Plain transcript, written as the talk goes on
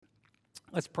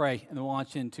Let's pray, and then we'll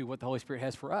launch into what the Holy Spirit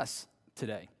has for us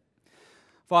today.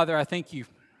 Father, I thank you.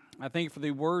 I thank you for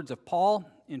the words of Paul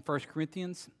in 1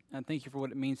 Corinthians. And thank you for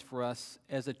what it means for us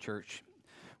as a church.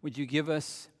 Would you give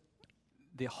us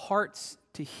the hearts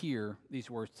to hear these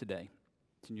words today?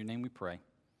 It's in your name we pray.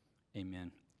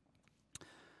 Amen.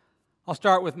 I'll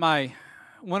start with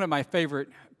one of my favorite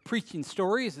preaching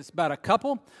stories. It's about a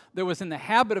couple that was in the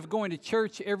habit of going to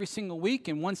church every single week,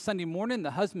 and one Sunday morning the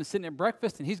husband's sitting at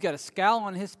breakfast and he's got a scowl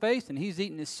on his face and he's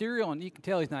eating his cereal and you can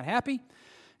tell he's not happy.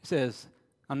 He says,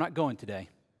 "I'm not going today."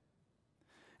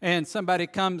 And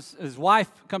his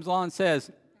wife comes along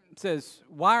and says,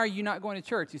 "Why are you not going to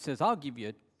church?" He says, "I'll give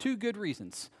you 2 good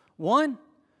reasons. 1,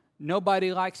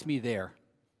 nobody likes me there.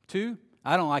 2,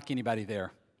 I don't like anybody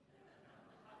there."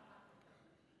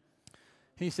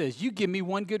 He says, "You give me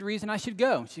 1 good reason I should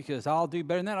go." She goes, "I'll do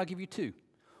better than that. I'll give you 2.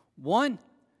 1,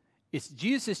 it's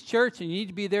Jesus' church and you need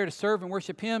to be there to serve and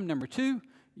worship Him. Number 2,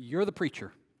 you're the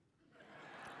preacher."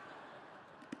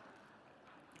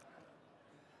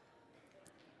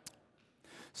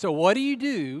 So what do you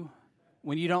do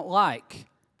when you don't like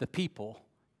the people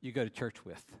you go to church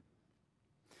with?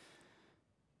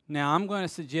 Now, I'm going to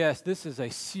suggest this is a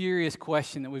serious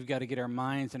question that we've got to get our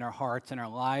minds and our hearts and our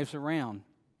lives around.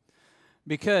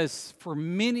 Because for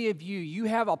many of you, you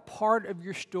have a part of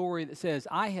your story that says,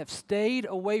 "I have stayed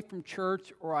away from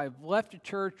church," or "I've left a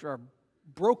church," or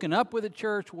 "I've broken up with a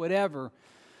church," whatever,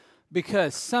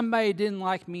 because somebody didn't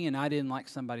like me and I didn't like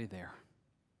somebody there.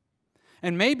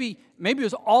 And maybe it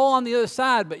was all on the other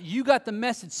side, but you got the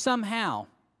message somehow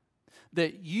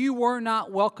that you were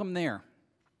not welcome there.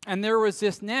 And there was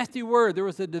this nasty word, there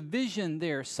was a division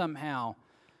there somehow,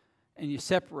 and you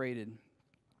separated.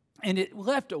 And it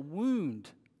left a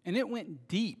wound, and it went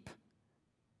deep.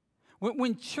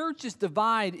 When churches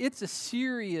divide, it's a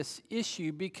serious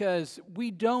issue because we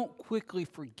don't quickly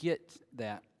forget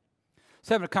that. I was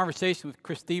having a conversation with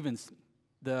Chris Stevens,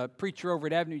 the preacher over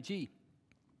at Avenue G.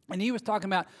 And he was talking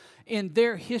about in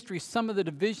their history some of the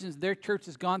divisions their church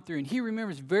has gone through. And he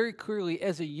remembers very clearly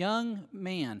as a young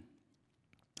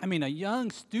a young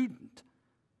student,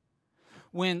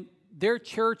 when their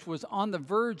church was on the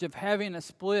verge of having a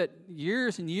split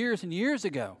years and years and years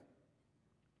ago.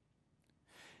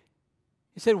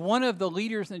 He said one of the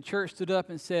leaders in the church stood up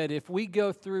and said, "If we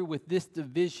go through with this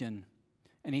division,"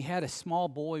 and he had a small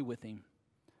boy with him,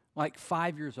 like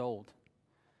 5 years old,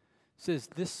 says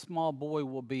this small boy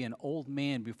will be an old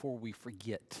man before we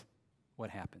forget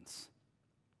what happens.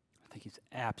 I think he's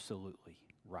absolutely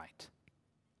right.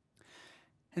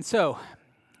 And so,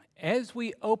 as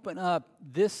we open up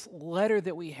this letter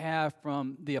that we have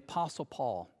from the Apostle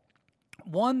Paul,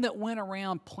 one that went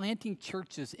around planting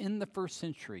churches in the first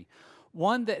century,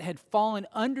 one that had fallen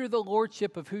under the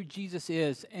lordship of who Jesus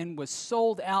is and was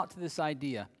sold out to this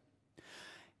idea,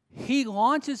 he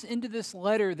launches into this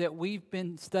letter that we've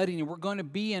been studying and we're going to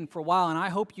be in for a while, and I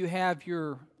hope you have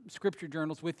your scripture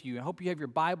journals with you. I hope you have your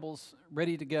Bibles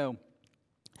ready to go.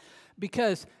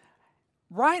 Because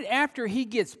right after he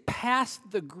gets past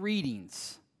the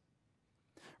greetings,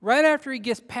 right after he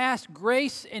gets past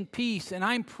grace and peace, and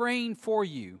I'm praying for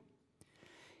you,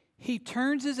 he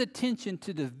turns his attention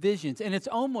to divisions, and it's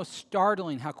almost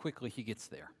startling how quickly he gets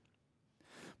there.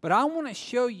 But I want to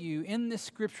show you in this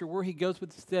scripture where he goes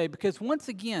with this today, because once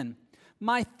again,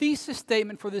 my thesis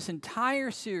statement for this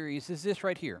entire series is this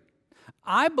right here.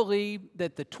 I believe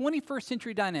that the 21st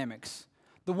century dynamics,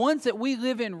 the ones that we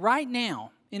live in right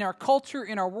now, in our culture,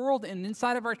 in our world, and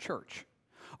inside of our church,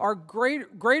 are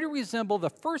greater resemble the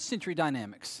first century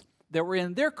dynamics that were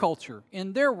in their culture,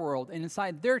 in their world, and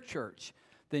inside their church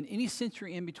than any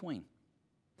century in between.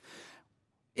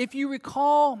 If you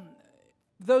recall,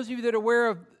 those of you that are aware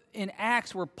of in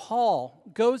Acts where Paul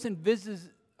goes and visits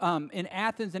in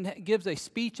Athens and gives a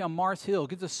speech on Mars Hill,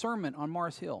 gives a sermon on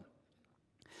Mars Hill.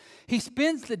 He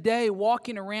spends the day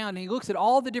walking around and he looks at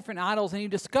all the different idols and he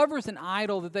discovers an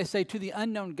idol that they say to the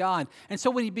unknown God. And so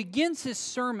when he begins his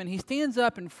sermon, he stands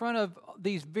up in front of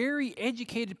these very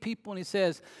educated people and he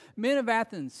says, "Men of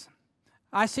Athens,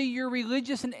 I see you're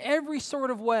religious in every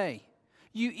sort of way.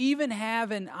 You even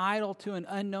have an idol to an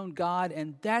unknown God,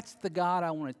 and that's the God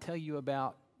I want to tell you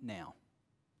about now."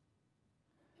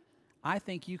 I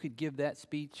think you could give that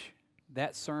speech,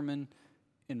 that sermon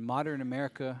in modern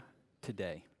America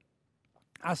today.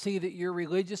 I see that you're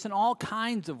religious in all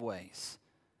kinds of ways.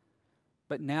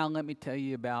 But now let me tell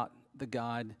you about the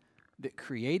God that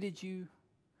created you,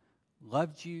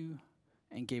 loved you,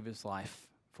 and gave his life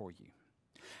for you.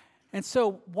 And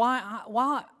so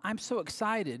while I'm so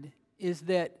excited is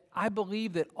that I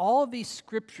believe that all of these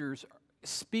scriptures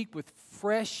speak with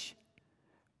fresh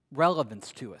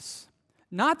relevance to us.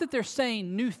 Not that they're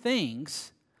saying new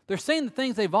things. They're saying the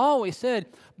things they've always said,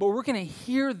 but we're going to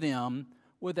hear them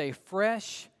with a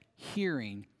fresh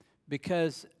hearing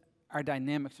because our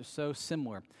dynamics are so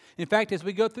similar. In fact, as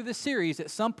we go through the series, at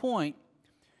some point,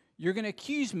 you're going to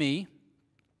accuse me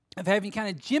of having kind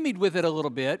of jimmied with it a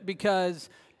little bit because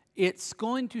it's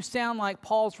going to sound like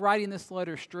Paul's writing this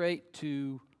letter straight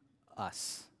to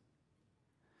us.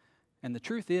 And the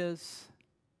truth is,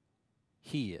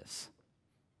 he is.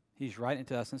 He's writing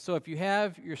to us. And so if you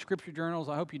have your scripture journals,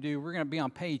 I hope you do, we're going to be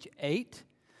on page 8.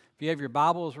 If you have your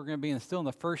Bibles, we're going to be still in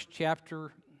the first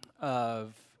chapter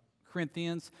of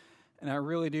Corinthians. And I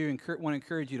really do want to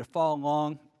encourage you to follow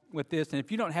along with this. And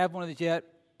if you don't have one of these yet,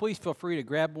 please feel free to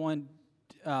grab one.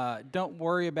 Don't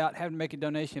worry about having to make a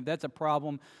donation. If that's a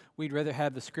problem, we'd rather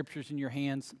have the scriptures in your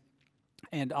hands.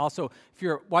 And also, if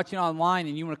you're watching online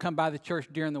and you want to come by the church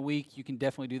during the week, you can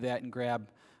definitely do that and grab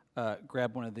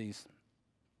one of these.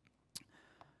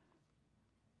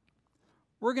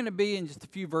 We're going to be in just a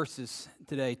few verses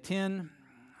today, 10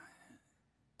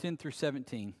 through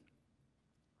 17.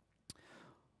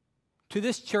 To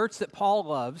this church that Paul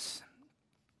loves,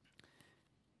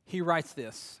 he writes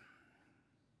this.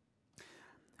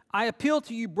 I appeal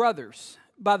to you, brothers,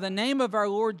 by the name of our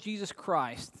Lord Jesus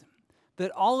Christ, that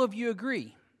all of you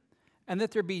agree, and that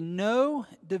there be no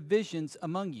divisions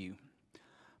among you,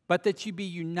 but that you be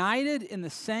united in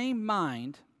the same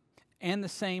mind and the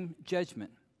same judgment.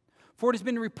 For it has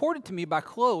been reported to me by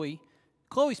Chloe's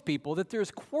people, that there is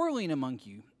quarreling among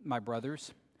you, my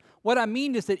brothers. What I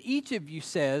mean is that each of you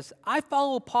says, I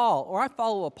follow Paul, or I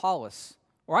follow Apollos,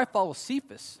 or I follow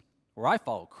Cephas, or I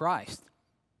follow Christ.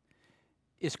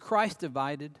 Is Christ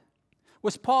divided?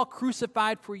 Was Paul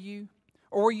crucified for you?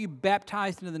 Or were you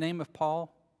baptized into the name of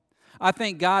Paul? I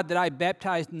thank God that I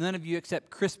baptized none of you except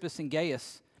Crispus and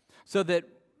Gaius, so that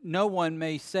no one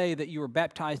may say that you were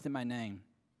baptized in my name.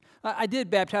 I did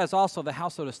baptize also the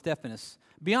household of Stephanas.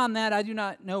 Beyond that, I do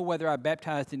not know whether I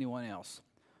baptized anyone else.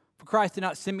 For Christ did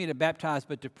not send me to baptize,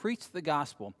 but to preach the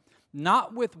gospel,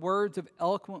 not with words of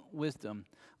eloquent wisdom,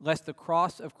 lest the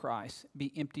cross of Christ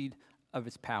be emptied of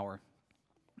its power.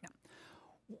 Now,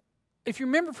 if you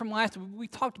remember from last week, we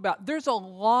talked about there's a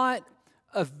lot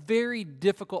of very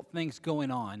difficult things going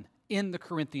on in the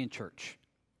Corinthian church.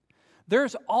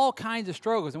 There's all kinds of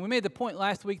struggles. And we made the point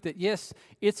last week that, yes,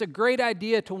 it's a great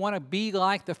idea to want to be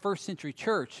like the first century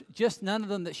church, just none of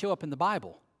them that show up in the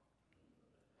Bible.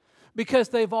 Because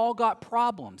they've all got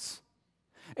problems.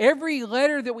 Every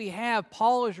letter that we have,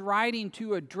 Paul is writing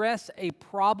to address a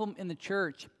problem in the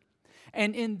church.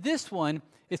 And in this one,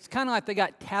 it's kind of like they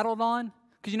got tattled on.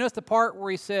 Because you notice the part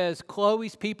where he says,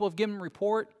 Chloe's people have given a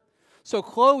report. So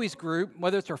Chloe's group,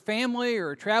 whether it's her family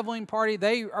or a traveling party,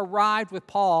 they arrived with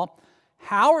Paul.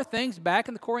 How are things back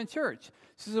in the Corinth church?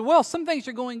 She says, well, some things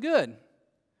are going good.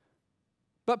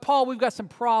 But Paul, we've got some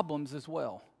problems as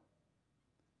well.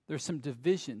 There's some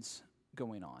divisions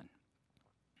going on.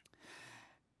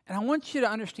 And I want you to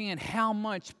understand how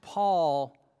much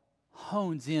Paul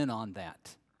hones in on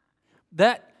that.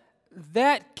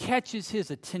 That catches his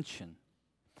attention.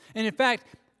 And in fact,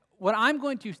 what I'm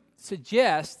going to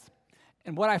suggest,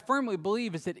 and what I firmly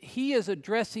believe, is that he is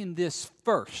addressing this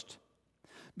first.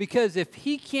 Because if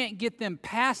he can't get them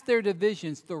past their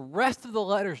divisions, the rest of the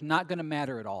letter is not going to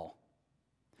matter at all.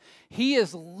 He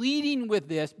is leading with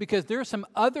this because there are some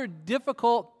other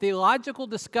difficult theological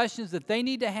discussions that they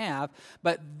need to have,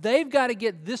 but they've got to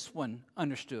get this one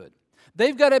understood.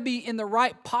 They've got to be in the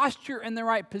right posture and the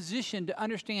right position to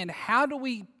understand how do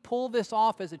we pull this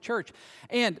off as a church.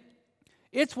 And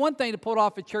it's one thing to pull it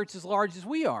off a church as large as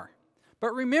we are.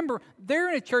 But remember, they're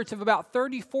in a church of about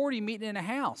 30, 40 meeting in a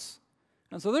house.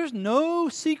 And so there's no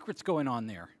secrets going on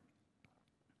there.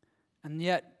 And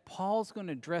yet, Paul's going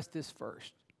to address this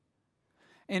first.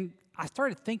 And I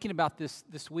started thinking about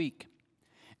this week.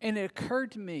 And it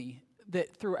occurred to me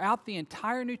that throughout the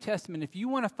entire New Testament, if you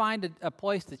want to find a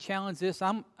place to challenge this,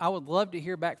 I would love to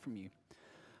hear back from you.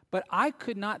 But I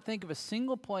could not think of a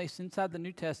single place inside the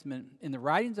New Testament in the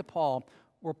writings of Paul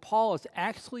where Paul is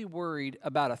actually worried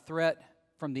about a threat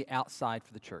from the outside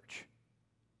for the church.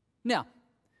 Now,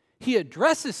 he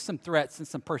addresses some threats and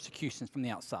some persecutions from the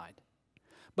outside.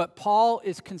 But Paul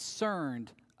is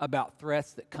concerned about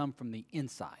threats that come from the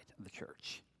inside of the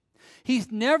church.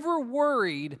 He's never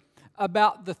worried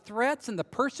about the threats and the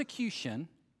persecution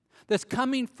that's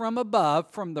coming from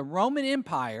above, from the Roman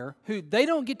Empire, who they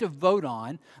don't get to vote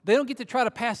on. They don't get to try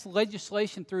to pass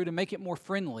legislation through to make it more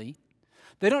friendly.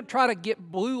 They don't try to get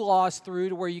blue laws through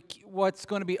to where what's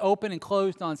going to be open and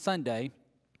closed on Sunday.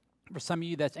 For some of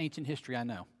you, that's ancient history, I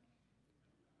know.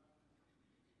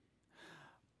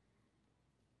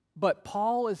 But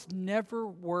Paul is never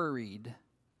worried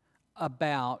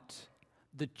about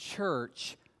the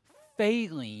church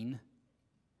failing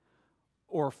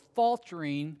or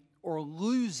faltering or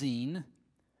losing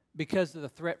because of the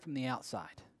threat from the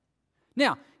outside.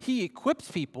 Now, he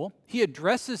equips people, he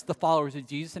addresses the followers of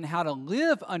Jesus and how to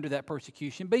live under that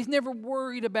persecution, but he's never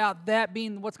worried about that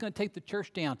being what's going to take the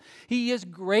church down. He is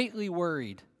greatly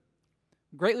worried,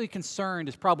 greatly concerned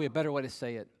is probably a better way to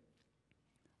say it,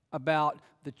 about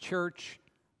the church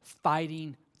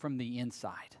fighting from the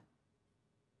inside.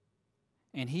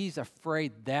 And he's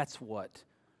afraid that's what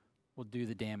will do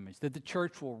the damage, that the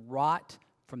church will rot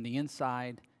from the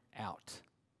inside out.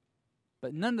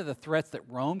 But none of the threats that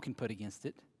Rome can put against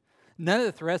it, none of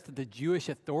the threats that the Jewish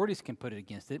authorities can put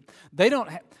against it.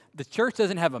 The church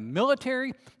doesn't have a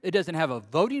military. It doesn't have a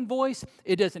voting voice.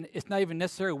 It's not even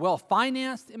necessarily well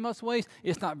financed in most ways.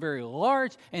 It's not very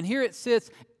large. And here it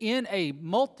sits in a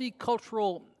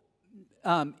multicultural,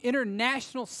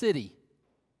 international city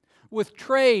with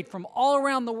trade from all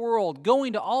around the world,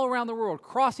 going to all around the world,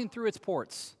 crossing through its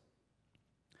ports.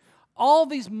 All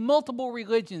these multiple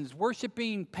religions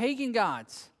worshiping pagan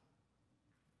gods.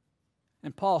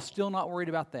 And Paul's still not worried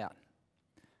about that.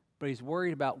 But he's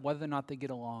worried about whether or not they get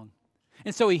along.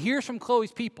 And so he hears from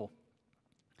Chloe's people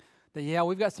that, yeah,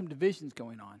 we've got some divisions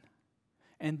going on.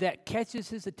 And that catches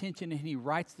his attention, and he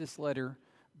writes this letter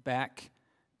back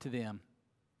to them.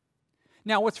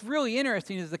 Now, what's really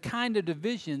interesting is the kind of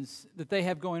divisions that they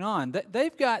have going on.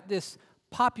 They've got this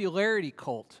popularity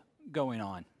cult going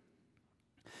on.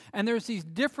 And there's these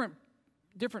different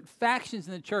factions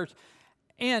in the church.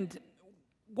 And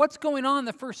what's going on in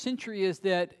the first century is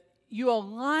that you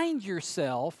aligned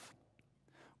yourself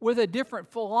with a different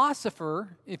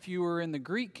philosopher if you were in the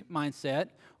Greek mindset,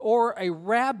 or a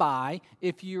rabbi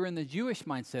if you were in the Jewish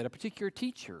mindset, a particular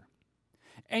teacher.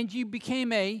 And you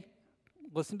became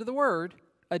listen to the word,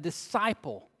 a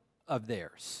disciple of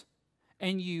theirs.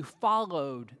 And you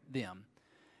followed them.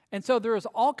 And so there is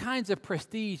all kinds of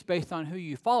prestige based on who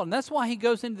you follow. And that's why he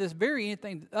goes into this very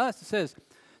thing to us. It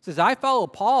says, I follow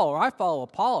Paul, or I follow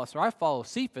Apollos, or I follow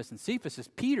Cephas. And Cephas is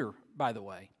Peter, by the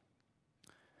way.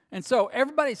 And so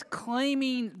everybody's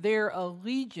claiming their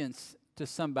allegiance to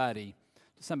somebody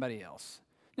else.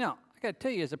 Now, I got to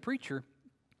tell you, as a preacher,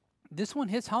 this one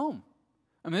hits home.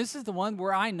 I mean, this is the one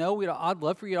where I know I'd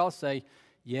love for you to all say,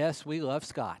 yes, we love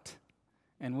Scott,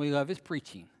 and we love his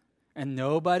preaching. And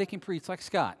nobody can preach like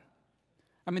Scott.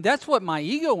 I mean, that's what my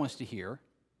ego wants to hear.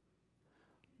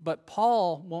 But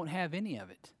Paul won't have any of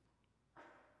it.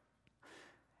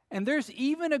 And there's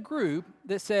even a group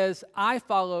that says, I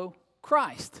follow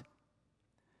Christ.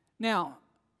 Now,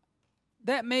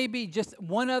 that may be just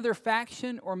one other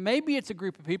faction, or maybe it's a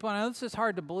group of people. I know this is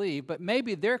hard to believe, but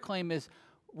maybe their claim is,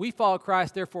 we follow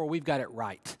Christ, therefore we've got it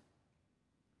right.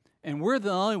 And we're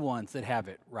the only ones that have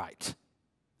it right.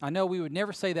 I know we would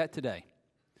never say that today,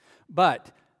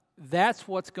 but that's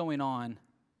what's going on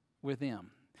with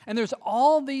them. And there's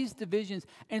all these divisions,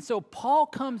 and so Paul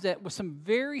comes at with some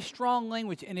very strong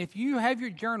language, and if you have your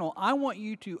journal, I want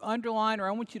you to underline, or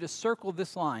I want you to circle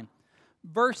this line.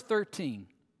 Verse 13,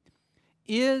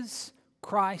 is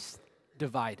Christ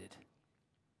divided?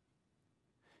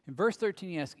 In verse 13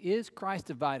 he asks, is Christ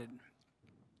divided?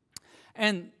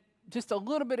 And just a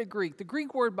little bit of Greek. The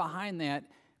Greek word behind that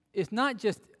is not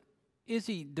just, is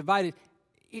he divided?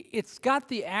 It's got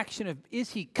the action of, is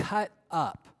he cut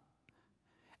up?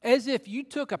 As if you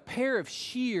took a pair of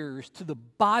shears to the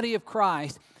body of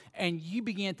Christ and you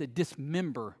began to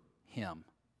dismember him.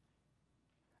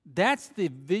 That's the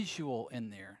visual in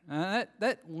there. Now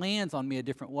that lands on me a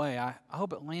different way. I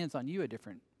hope it lands on you a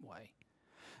different way.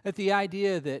 That the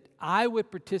idea that I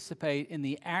would participate in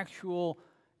the actual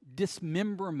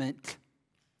dismemberment,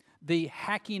 the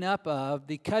hacking up of,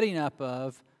 the cutting up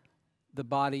of the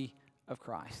body of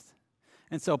Christ.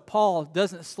 And so Paul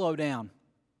doesn't slow down.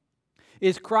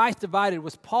 Is Christ divided?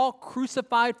 Was Paul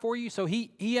crucified for you? So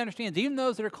he understands, even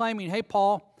those that are claiming, hey,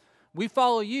 Paul, we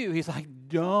follow you. He's like,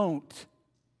 don't.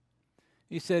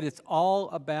 He said, it's all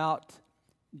about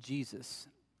Jesus.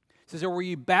 He says, were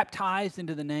you baptized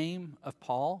into the name of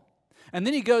Paul? And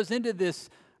then he goes into this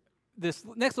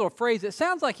next little phrase. It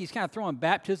sounds like he's kind of throwing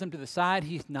baptism to the side.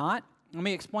 He's not. Let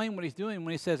me explain what he's doing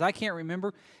when he says, I can't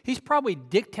remember. He's probably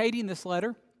dictating this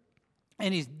letter,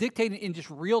 and he's dictating in just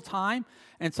real time.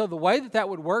 And so the way that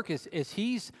would work is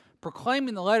he's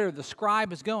proclaiming the letter, the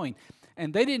scribe is going.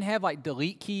 And they didn't have like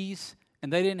delete keys,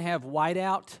 and they didn't have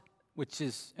whiteout, which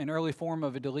is an early form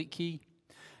of a delete key.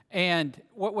 And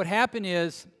what would happen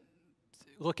is,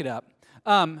 look it up.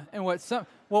 And what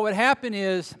would happen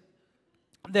is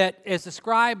that as the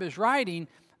scribe is writing,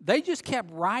 they just kept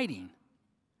writing.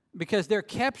 because they're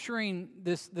capturing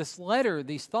this letter,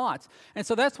 these thoughts. And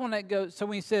so that's when it goes. So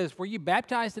when he says, were you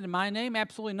baptized in my name?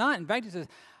 Absolutely not. In fact, he says,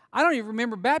 I don't even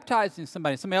remember baptizing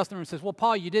somebody. Somebody else in the room says, well,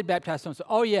 Paul, you did baptize so-and-so.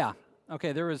 Oh, yeah.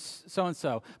 Okay, there was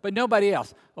so-and-so. But nobody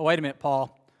else. Oh, wait a minute,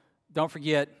 Paul. Don't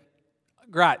forget.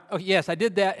 Right. Oh, yes, I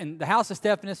did that in the house of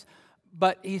Stephanus.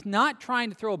 But he's not trying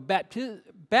to throw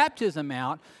baptism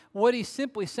out. What he's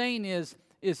simply saying is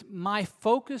my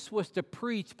focus was to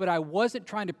preach, but I wasn't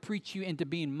trying to preach you into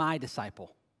being my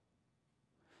disciple.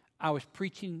 I was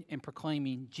preaching and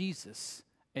proclaiming Jesus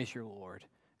as your Lord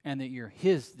and that you're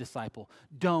his disciple.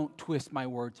 Don't twist my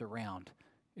words around,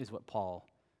 is what Paul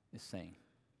is saying.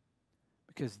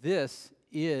 Because this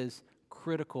is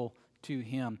critical to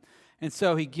him. And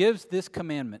so he gives this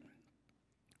commandment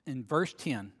in verse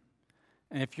 10.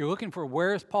 And if you're looking for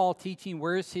where is Paul teaching,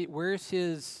 where's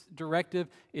his directive,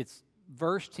 it's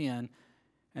verse 10.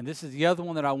 And this is the other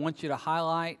one that I want you to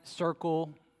highlight,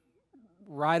 circle,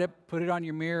 write it, put it on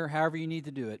your mirror, however you need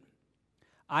to do it.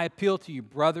 I appeal to you,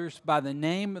 brothers, by the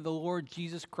name of the Lord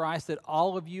Jesus Christ, that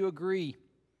all of you agree,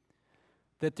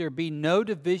 that there be no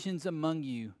divisions among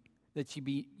you, that you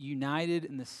be united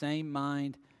in the same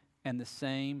mind and the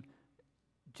same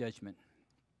judgment.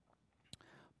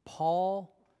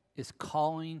 Paul is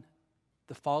calling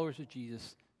the followers of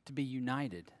Jesus to be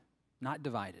united, not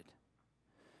divided.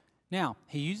 Now,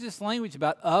 he uses this language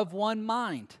about of one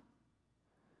mind.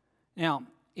 Now,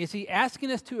 is he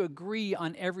asking us to agree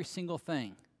on every single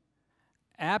thing?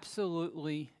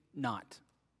 Absolutely not.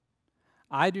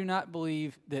 I do not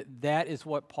believe that is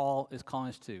what Paul is calling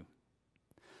us to.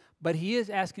 But he is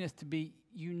asking us to be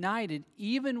united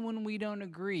even when we don't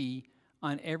agree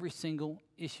on every single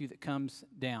issue that comes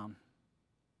down.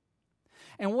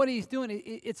 And what he's doing,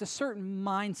 it's a certain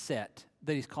mindset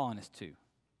that he's calling us to.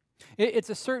 It's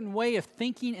a certain way of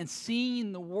thinking and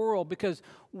seeing the world, because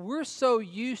we're so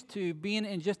used to being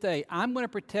in just I'm going to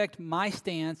protect my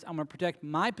stance, I'm going to protect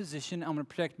my position, I'm going to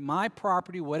protect my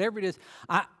property, whatever it is.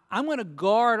 I'm going to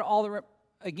guard all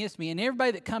against me. And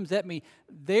everybody that comes at me,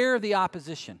 they're the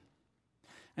opposition.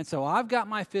 And so I've got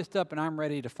my fist up and I'm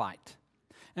ready to fight.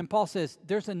 And Paul says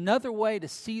there's another way to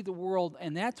see the world,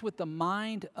 and that's with the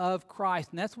mind of Christ.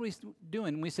 And that's what he's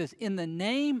doing. When he says, in the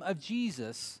name of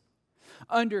Jesus,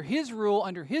 under his rule,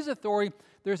 under his authority,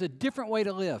 there's a different way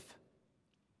to live.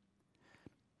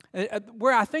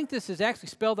 Where I think this is actually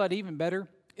spelled out even better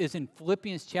is in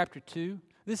Philippians chapter 2.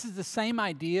 This is the same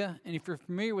idea, and if you're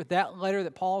familiar with that letter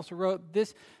that Paul also wrote,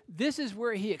 this is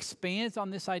where he expands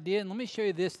on this idea. And let me show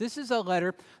you this. This is a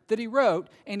letter that he wrote,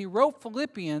 and he wrote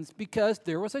Philippians because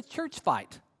there was a church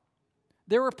fight.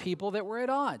 There were people that were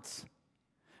at odds.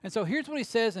 And so here's what he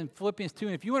says in Philippians 2,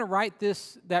 and if you want to write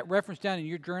that reference down in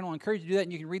your journal, I encourage you to do that,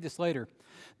 and you can read this later.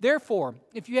 Therefore,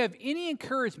 if you have any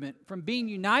encouragement from being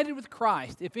united with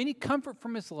Christ, if any comfort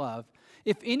from his love,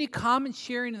 if any common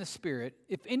sharing in the Spirit,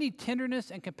 if any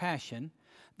tenderness and compassion,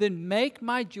 then make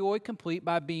my joy complete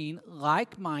by being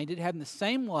like-minded, having the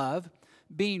same love,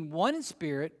 being one in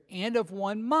spirit and of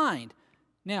one mind.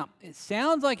 Now, it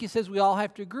sounds like he says we all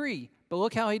have to agree, but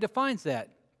look how he defines that.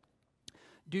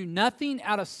 Do nothing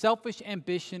out of selfish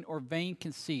ambition or vain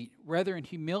conceit. Rather, in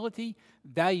humility,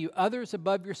 value others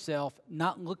above yourself,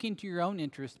 not looking to your own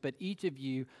interest, but each of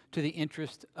you to the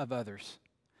interest of others.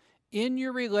 In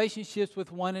your relationships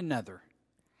with one another,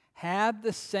 have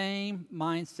the same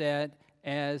mindset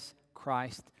as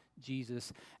Christ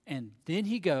Jesus. And then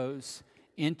he goes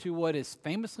into what is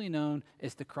famously known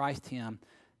as the Christ hymn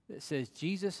that says,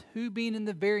 Jesus, who being in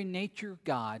the very nature of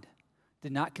God,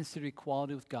 did not consider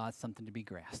equality with God something to be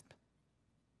grasped.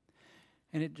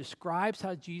 And it describes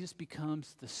how Jesus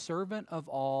becomes the servant of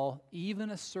all, even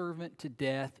a servant to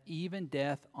death, even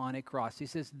death on a cross. He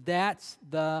says that's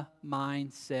the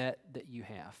mindset that you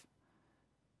have.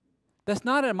 That's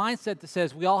not a mindset that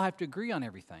says we all have to agree on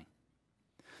everything.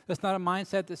 That's not a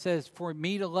mindset that says for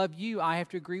me to love you, I have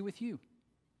to agree with you.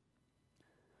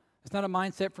 It's not a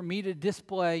mindset for me to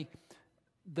display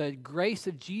the grace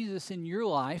of Jesus in your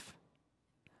life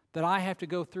that I have to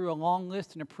go through a long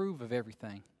list and approve of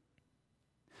everything.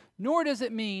 Nor does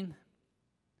it mean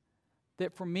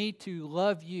that for me to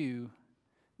love you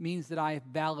means that I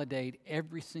validate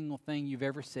every single thing you've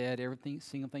ever said, every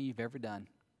single thing you've ever done.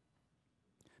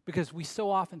 Because we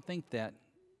so often think that,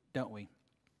 don't we?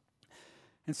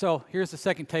 And so here's the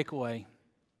second takeaway.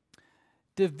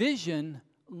 Division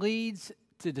leads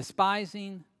to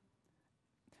despising,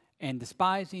 and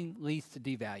despising leads to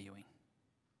devaluing.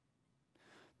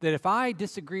 That if I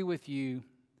disagree with you,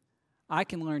 I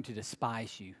can learn to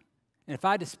despise you. And if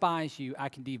I despise you, I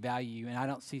can devalue you, and I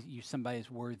don't see you somebody as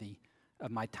worthy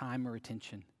of my time or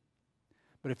attention.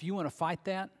 But if you want to fight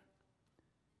that,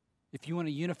 If you want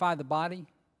to unify the body,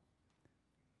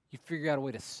 you figure out a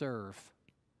way to serve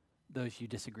those you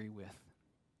disagree with.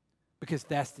 Because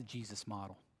that's the Jesus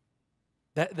model.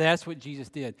 That's what Jesus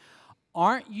did.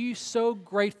 Aren't you so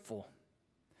grateful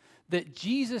that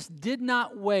Jesus did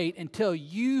not wait until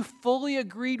you fully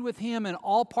agreed with him in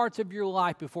all parts of your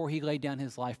life before he laid down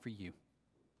his life for you?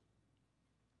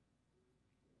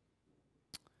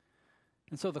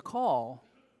 And so the call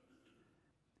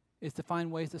is to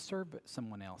find ways to serve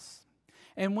someone else.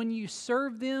 And when you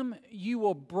serve them, you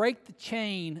will break the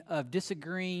chain of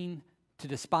disagreeing to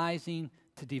despising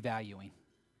to devaluing.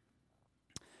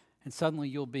 And suddenly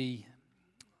you'll be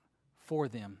for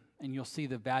them, and you'll see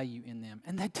the value in them.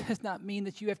 And that does not mean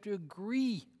that you have to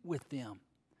agree with them,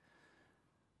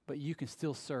 but you can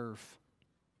still serve.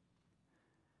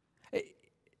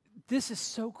 This is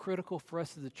so critical for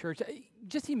us as a church.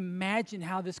 Just imagine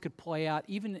how this could play out,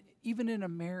 even in a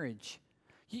marriage.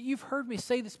 You've heard me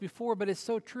say this before, but it's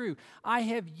so true. I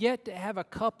have yet to have a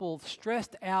couple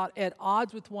stressed out, at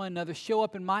odds with one another, show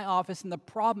up in my office, and the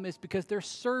problem is because they're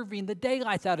serving the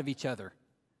daylights out of each other.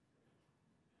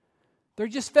 They're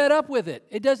just fed up with it.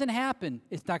 It doesn't happen.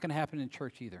 It's not going to happen in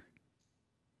church either.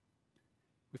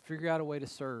 We figure out a way to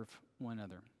serve one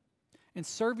another. And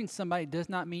serving somebody does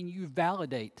not mean you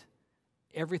validate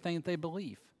everything that they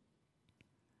believe,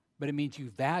 but it means you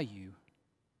value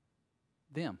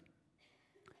them.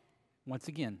 Once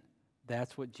again,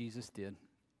 that's what Jesus did.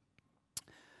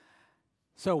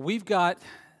 So we've got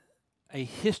a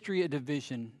history of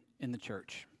division in the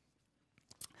church.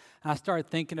 I started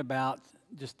thinking about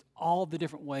just all the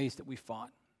different ways that we fought.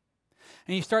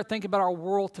 And you start thinking about our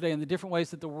world today and the different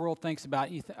ways that the world thinks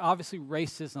about it. Obviously,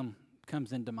 racism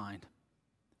comes into mind.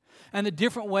 And the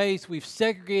different ways we've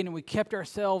segregated and we kept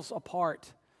ourselves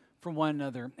apart from one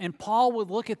another. And Paul would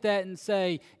look at that and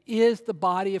say, is the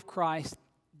body of Christ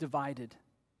divided?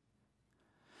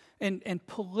 And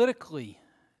politically,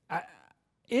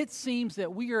 it seems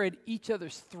that we are at each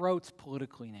other's throats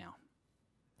politically now.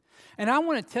 And I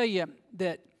want to tell you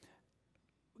that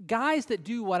guys that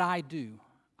do what I do,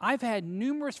 I've had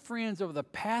numerous friends over the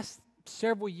past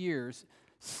several years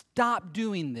stop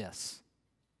doing this.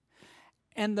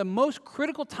 And the most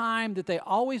critical time that they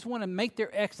always want to make their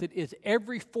exit is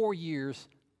every 4 years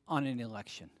on an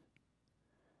election,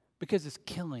 because it's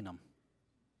killing them.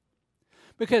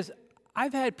 Because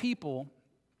I've had people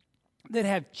that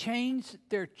have changed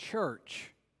their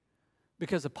church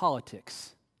because of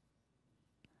politics.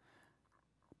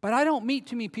 But I don't meet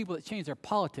too many people that change their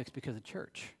politics because of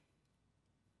church.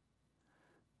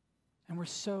 And we're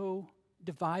so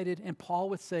divided. And Paul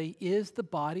would say, is the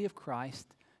body of Christ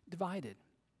divided?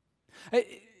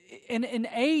 And in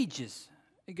ages,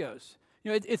 it goes.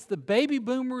 It's the baby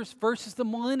boomers versus the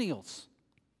millennials.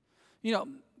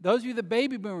 Those of you, the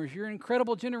baby boomers, you're an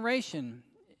incredible generation.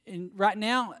 And right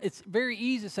now, it's very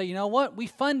easy to say, you know what? We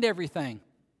fund everything.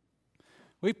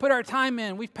 We've put our time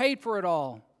in. We've paid for it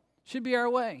all. Should be our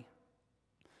way.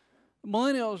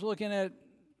 Millennials looking at it,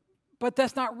 but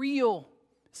that's not real.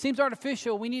 It seems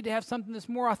artificial. We need to have something that's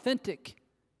more authentic.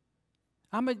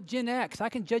 I'm a Gen X. I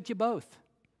can judge you both.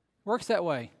 Works that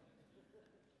way.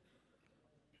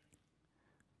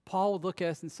 Paul would look at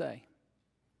us and say,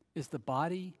 is the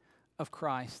body of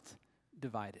Christ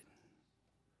divided?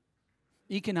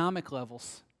 Economic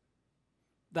levels,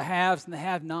 the haves and the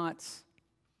have-nots,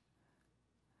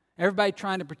 everybody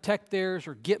trying to protect theirs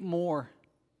or get more.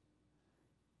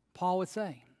 Paul would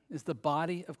say, is the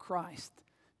body of Christ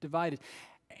divided?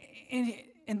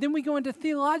 And then we go into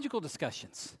theological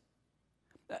discussions.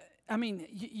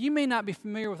 You may not be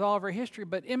familiar with all of our history,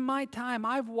 but in my time,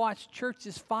 I've watched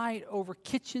churches fight over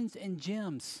kitchens and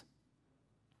gyms,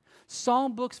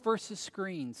 psalm books versus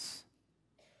screens,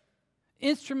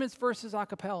 instruments versus a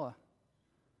cappella,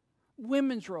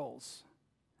 women's roles.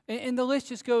 And the list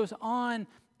just goes on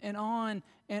and on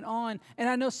and on. And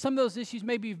I know some of those issues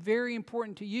may be very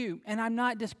important to you, and I'm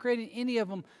not discrediting any of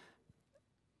them.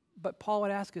 But Paul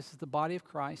would ask us, is the body of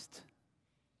Christ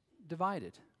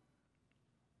divided?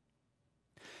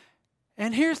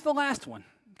 And here's the last one,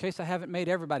 in case I haven't made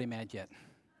everybody mad yet.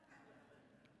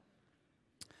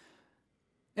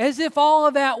 As if all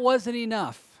of that wasn't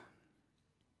enough,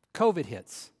 COVID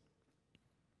hits.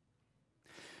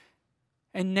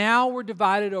 And now we're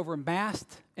divided over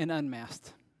masked and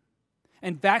unmasked,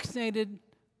 and vaccinated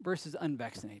versus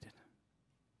unvaccinated.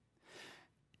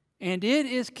 And it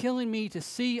is killing me to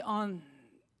see on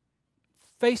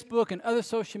Facebook and other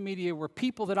social media where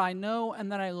people that I know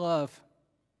and that I love,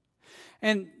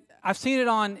 and I've seen it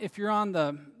on, if you're on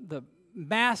the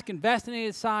mask and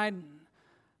vaccinated side,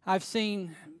 I've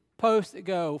seen posts that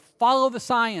go, follow the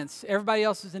science, everybody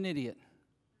else is an idiot.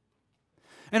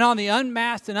 And on the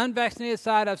unmasked and unvaccinated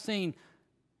side, I've seen,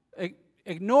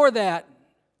 ignore that.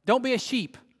 Don't be a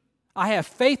sheep. I have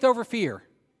faith over fear.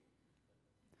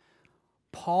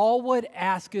 Paul would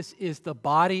ask us, is the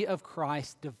body of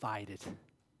Christ divided?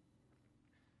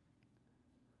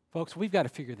 Folks, we've got to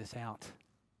figure this out.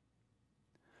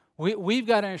 We've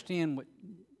got to understand what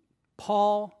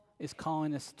Paul is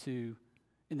calling us to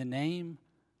in the name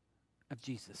of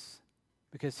Jesus.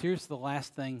 Because here's the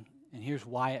last thing, and here's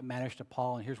why it matters to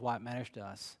Paul, and here's why it matters to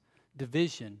us.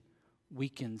 Division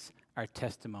weakens our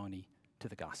testimony to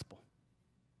the gospel.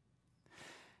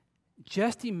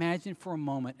 Just imagine for a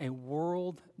moment a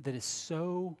world that is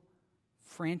so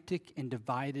frantic and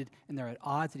divided, and they're at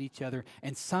odds at each other,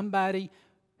 and somebody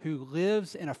who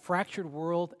lives in a fractured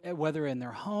world, whether in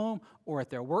their home or at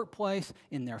their workplace,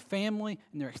 in their family,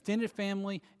 in their extended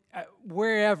family,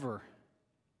 wherever,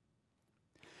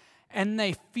 and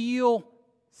they feel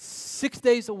 6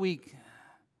 days a week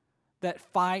that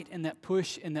fight and that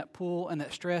push and that pull and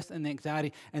that stress and the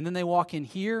anxiety, and then they walk in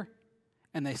here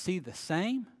and they see the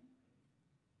same.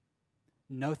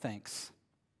 No thanks.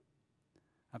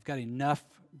 I've got enough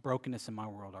brokenness in my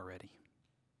world already.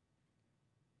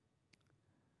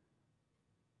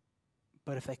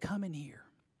 But if they come in here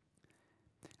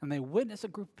and they witness a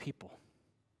group of people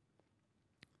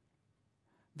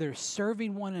that are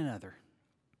serving one another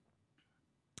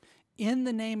in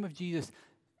the name of Jesus,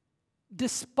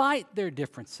 despite their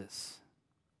differences,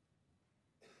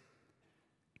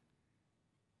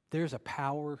 there's a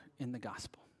power in the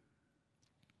gospel.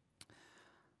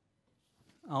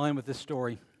 I'll end with this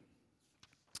story.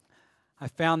 I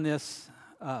found this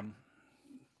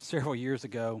several years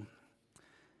ago.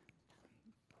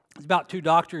 It's about two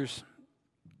doctors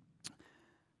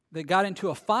that got into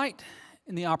a fight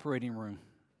in the operating room.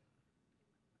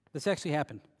 This actually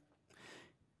happened.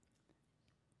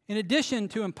 In addition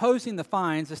to imposing the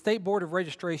fines, the State Board of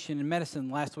Registration in Medicine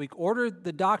last week ordered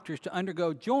the doctors to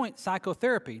undergo joint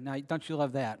psychotherapy. Now, don't you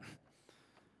love that?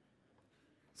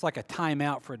 It's like a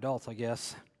timeout for adults, I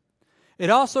guess. It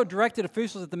also directed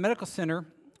officials at the medical center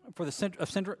for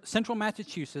the Central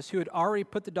Massachusetts, who had already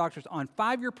put the doctors on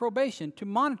 5-year probation, to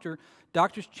monitor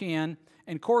Drs. Chan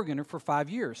and Corrigan for 5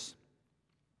 years.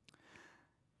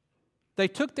 They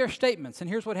took their statements, and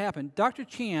here's what happened. Dr.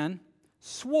 Chan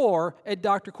swore at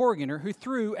Dr. Corrigan, who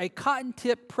threw a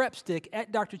cotton-tipped prep stick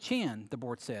at Dr. Chan, the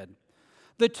board said.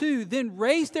 The two then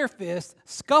raised their fists,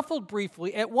 scuffled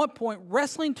briefly, at one point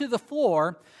wrestling to the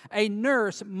floor. A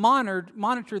nurse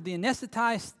monitored the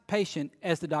anesthetized patient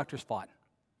as the doctors fought.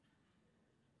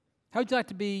 How would you like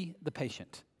to be the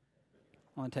patient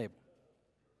on the table?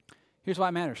 Here's why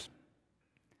it matters.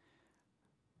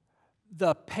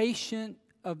 The patient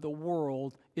of the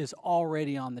world is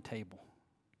already on the table.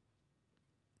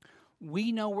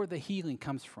 We know where the healing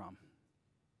comes from.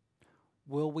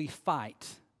 Will we fight,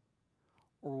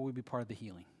 or will we be part of the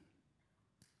healing?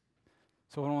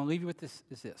 So what I want to leave you with is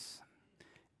this.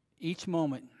 Each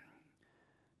moment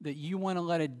that you want to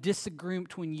let a disagreement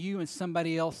between you and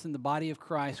somebody else in the body of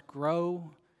Christ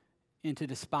grow into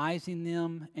despising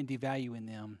them and devaluing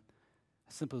them,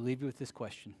 I simply leave you with this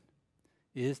question.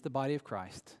 Is the body of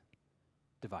Christ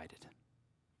divided?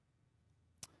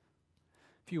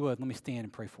 If you would, let me stand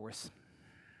and pray for us.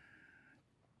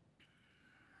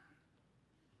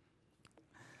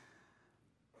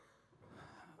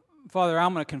 Father,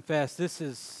 I'm going to confess this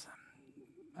is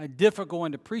a difficult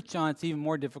one to preach on. It's even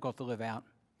more difficult to live out.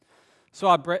 So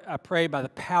I pray by the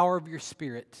power of your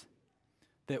Spirit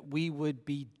that we would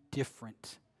be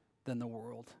different than the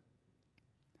world.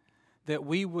 That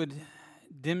we would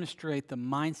demonstrate the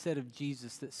mindset of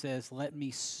Jesus that says, let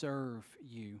me serve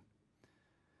you.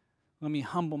 Let me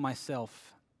humble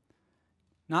myself,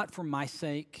 not for my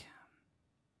sake,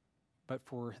 but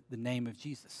for the name of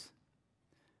Jesus.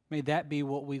 May that be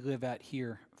what we live out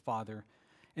here, Father.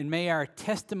 And may our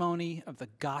testimony of the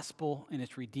gospel and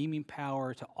its redeeming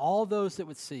power to all those that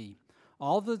would see,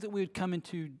 all those that we would come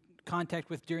into contact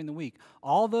with during the week,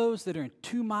 all those that are in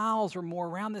 2 miles or more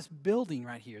around this building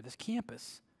right here, this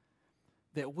campus,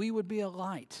 that we would be a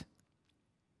light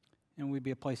and we'd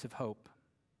be a place of hope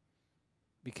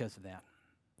because of that.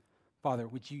 Father,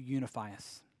 would you unify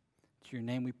us? To your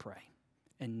name we pray.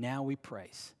 And now we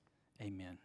praise. Amen.